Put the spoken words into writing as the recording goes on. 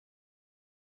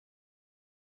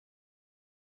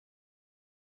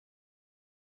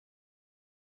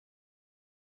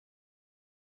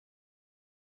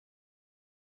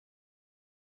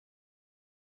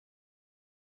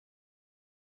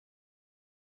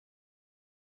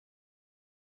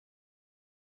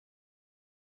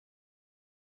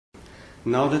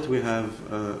Now that we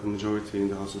have a majority in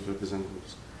the House of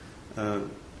Representatives,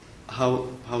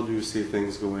 how do you see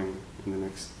things going in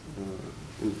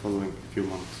the following few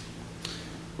months?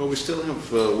 Well, we still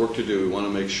have work to do. We want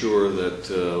to make sure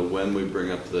that when we bring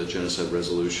up the genocide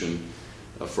resolution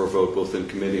for a vote both in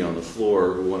committee and on the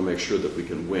floor, we want to make sure that we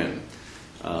can win.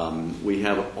 We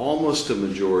have almost a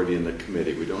majority in the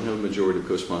committee. We don't have a majority of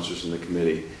co-sponsors in the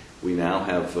committee. We now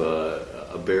have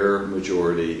a bare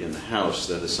majority in the House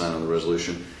that has signed on the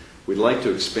resolution. We'd like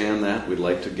to expand that. We'd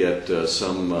like to get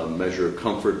some measure of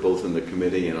comfort both in the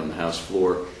committee and on the House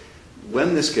floor.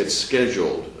 When this gets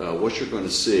scheduled, what you're going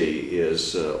to see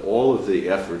is all of the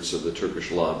efforts of the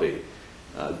Turkish lobby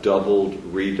doubled,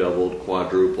 redoubled,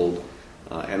 quadrupled.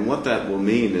 And what that will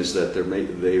mean is that there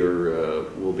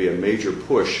will be a major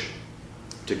push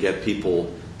to get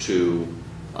people to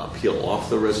peel off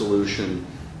the resolution,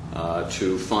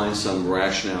 to find some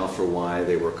rationale for why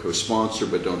they were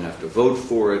co-sponsored but don't have to vote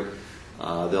for it.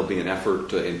 There'll be an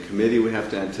effort in committee, we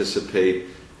have to anticipate,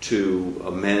 to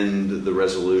amend the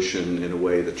resolution in a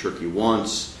way that Turkey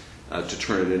wants, to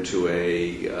turn it into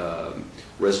a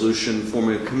resolution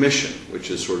forming a commission,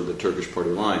 which is sort of the Turkish party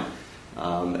line.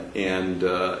 And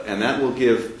that will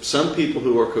give some people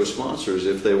who are co-sponsors,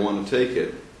 if they want to take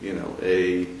it,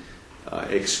 a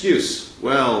excuse.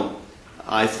 Well,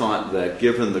 I thought that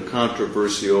given the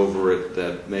controversy over it,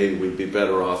 that maybe we'd be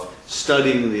better off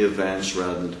studying the events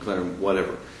rather than declaring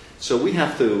whatever. So we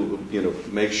have to,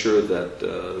 make sure that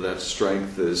that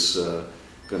strength is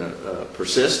going to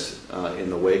persist in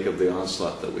the wake of the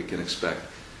onslaught that we can expect.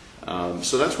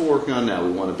 So that's what we're working on now.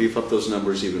 We want to beef up those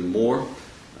numbers even more.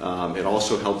 It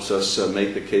also helps us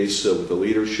make the case with the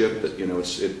leadership that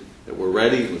that we're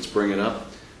ready. Let's bring it up,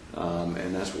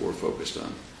 and that's what we're focused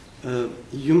on.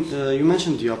 You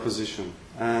mentioned the opposition,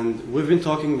 and we've been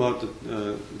talking about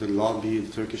the lobby,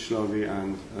 the Turkish lobby,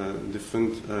 and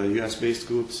different U.S.-based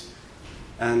groups,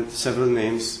 and several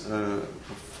names of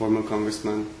former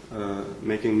congressmen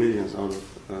making millions out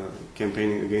of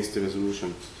campaigning against the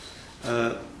resolution.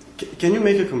 Can you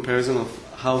make a comparison of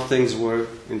how things were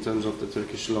in terms of the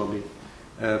Turkish lobby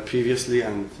previously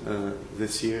and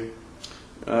this year?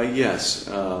 Yes,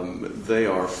 they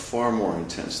are far more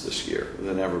intense this year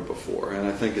than ever before, and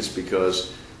I think it's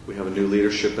because we have a new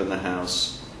leadership in the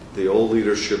House. The old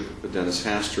leadership, Dennis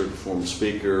Hastert, former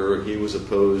Speaker, he was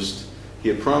opposed. He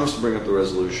had promised to bring up the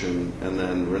resolution and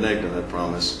then reneged on that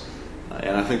promise,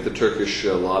 and I think the Turkish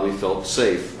lobby felt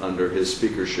safe under his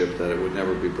speakership that it would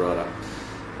never be brought up.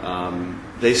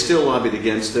 They still lobbied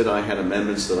against it. I had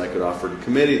amendments that I could offer to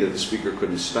committee that the Speaker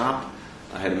couldn't stop.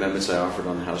 I had amendments I offered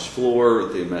on the House floor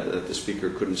that the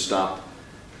Speaker couldn't stop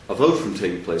a vote from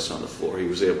taking place on the floor. He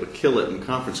was able to kill it in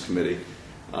conference committee.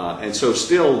 And so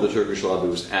still the Turkish lobby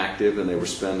was active, and they were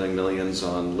spending millions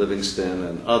on Livingston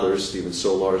and others, Stephen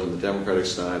Solarz on the Democratic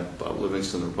side, Bob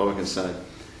Livingston on the Republican side.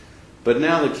 But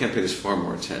now the campaign is far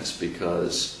more intense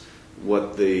because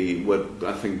what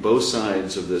I think both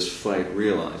sides of this fight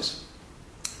realize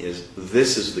is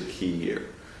this is the key year.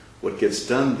 What gets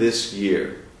done this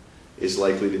year is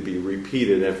likely to be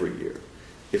repeated every year.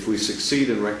 If we succeed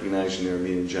in recognizing the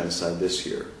Armenian genocide this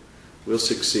year, we'll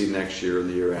succeed next year and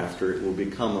the year after. It will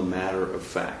become a matter of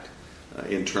fact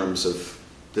in terms of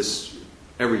this.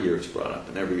 Every year it's brought up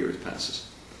and every year it passes.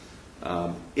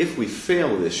 If we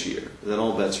fail this year, then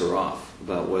all bets are off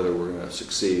about whether we're going to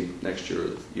succeed next year or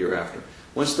the year after.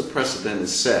 Once the precedent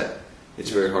is set, it's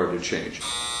very hard to change.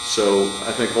 So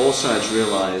I think all sides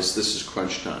realize this is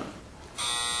crunch time.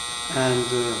 And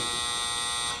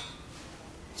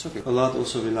it's okay. A lot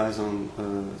also relies on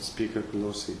Speaker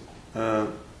Pelosi.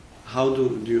 How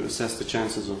do you assess the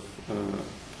chances of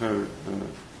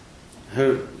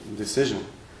her decision?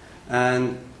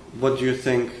 And what do you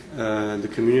think the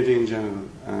community in general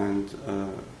and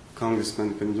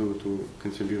congressmen can do to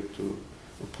contribute to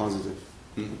a positive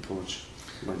approach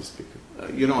by the Speaker?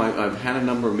 I've had a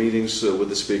number of meetings with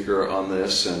the Speaker on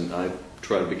this, and I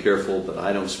try to be careful that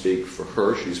I don't speak for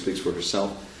her. She speaks for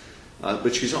herself.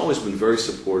 But she's always been very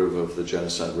supportive of the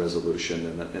genocide resolution,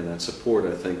 and that support,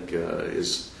 I think,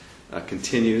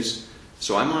 continues.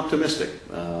 So I'm optimistic.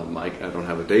 I don't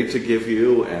have a date to give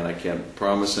you, and I can't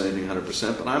promise anything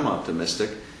 100%, but I'm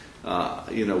optimistic.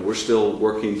 We're still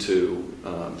working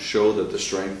to show that the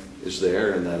strength is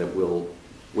there and that it will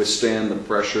withstand the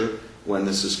pressure when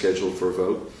this is scheduled for a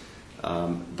vote.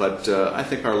 But I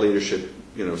think our leadership,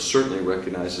 certainly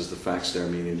recognizes the facts of the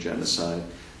Armenian genocide.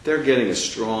 They're getting a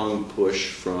strong push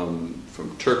from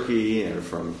Turkey and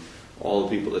from all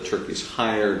the people that Turkey's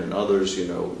hired and others,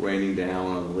 raining down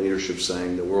on the leadership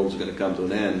saying the world's going to come to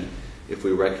an end if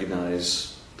we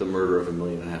recognize the murder of 1.5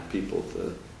 million people at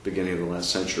the beginning of the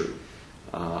last century.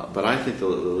 But I think the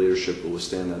leadership will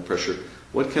withstand that pressure.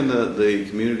 What can the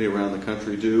community around the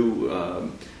country do?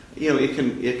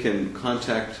 It can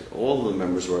contact all the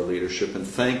members of our leadership and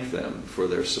thank them for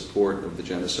their support of the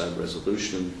Genocide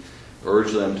Resolution,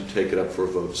 urge them to take it up for a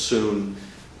vote soon.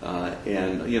 I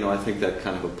think that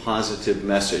kind of a positive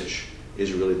message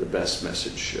is really the best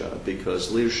message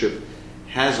because leadership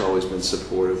has always been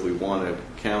supportive. We want to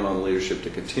count on leadership to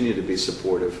continue to be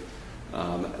supportive.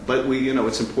 But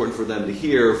it's important for them to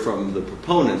hear from the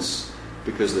proponents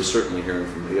because they're certainly hearing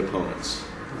from the opponents.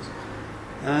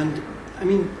 And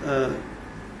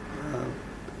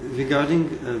regarding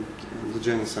the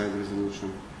Genocide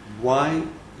Resolution, why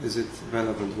is it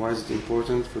relevant? Why is it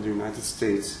important for the United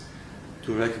States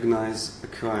to recognize a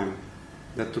crime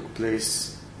that took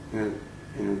place in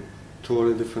a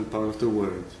totally different part of the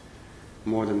world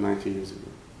more than 90 years ago?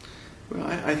 Well,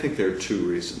 I think there are two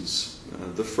reasons.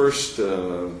 The first,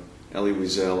 Elie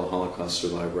Wiesel, a Holocaust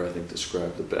survivor, I think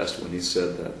described the best when he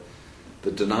said that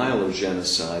the denial of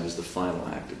genocide is the final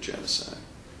act of genocide.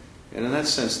 And in that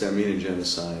sense, the Armenian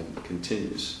genocide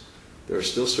continues. There are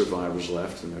still survivors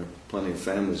left, and there are plenty of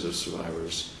families of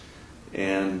survivors.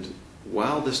 And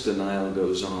while this denial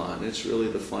goes on, it's really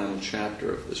the final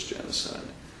chapter of this genocide.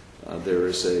 There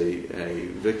is a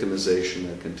victimization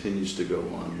that continues to go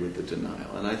on with the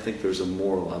denial. And I think there's a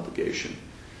moral obligation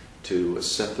to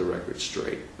set the record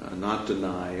straight, not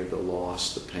deny the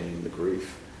loss, the pain, the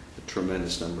grief, the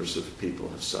tremendous numbers of people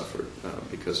have suffered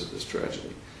because of this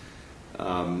tragedy.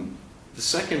 The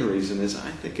second reason is I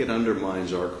think it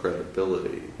undermines our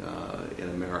credibility in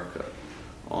America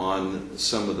on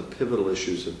some of the pivotal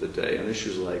issues of the day, on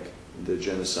issues like the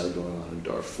genocide going on in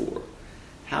Darfur.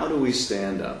 How do we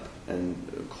stand up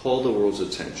and call the world's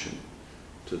attention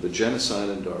to the genocide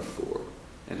in Darfur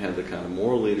and have the kind of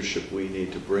moral leadership we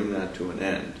need to bring that to an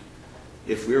end?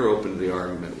 If we're open to the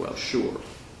argument, well, sure,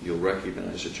 you'll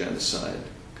recognize a genocide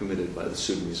committed by the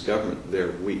Sudanese government,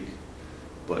 they're weak.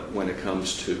 But when it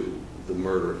comes to the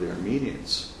murder of the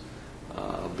Armenians,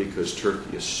 because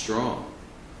Turkey is strong,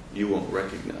 you won't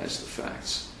recognize the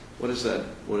facts. What does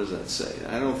that say?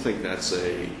 I don't think that's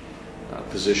a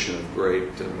position of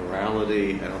great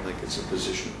morality. I don't think it's a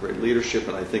position of great leadership,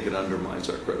 and I think it undermines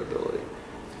our credibility.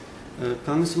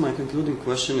 Congressman, my concluding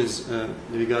question is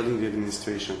regarding the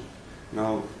administration.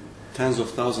 Now, tens of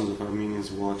thousands of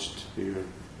Armenians watched your,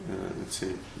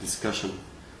 discussion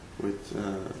with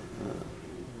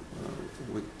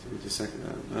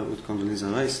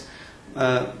Condoleezza Rice.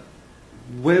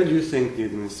 Where do you think the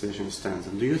administration stands?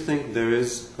 And do you think there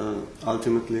is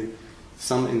ultimately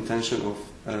some intention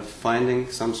of finding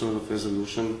some sort of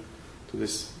resolution to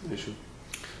this issue?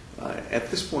 At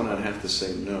this point, I'd have to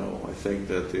say no. I think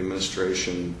that the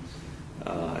administration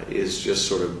is just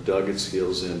sort of dug its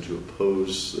heels in to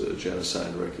oppose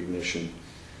genocide recognition.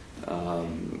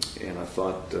 And I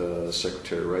thought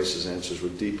Secretary Rice's answers were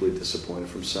deeply disappointing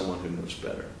from someone who knows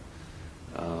better.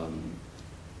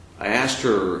 I asked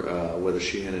her whether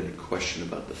she had any question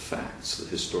about the facts, the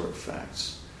historic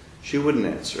facts. She wouldn't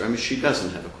answer. I mean, she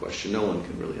doesn't have a question. No one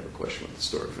can really have a question about the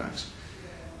historic facts.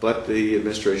 But the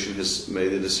administration has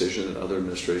made a decision that other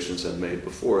administrations have made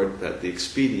before it that the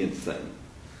expedient thing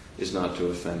is not to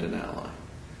offend an ally.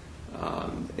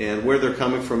 And where they're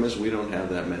coming from is we don't have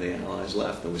that many allies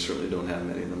left, and we certainly don't have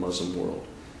many in the Muslim world.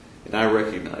 And I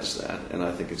recognize that, and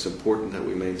I think it's important that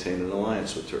we maintain an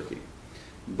alliance with Turkey.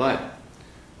 But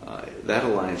that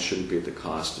alliance shouldn't be at the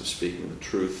cost of speaking the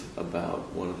truth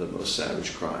about one of the most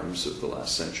savage crimes of the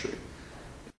last century.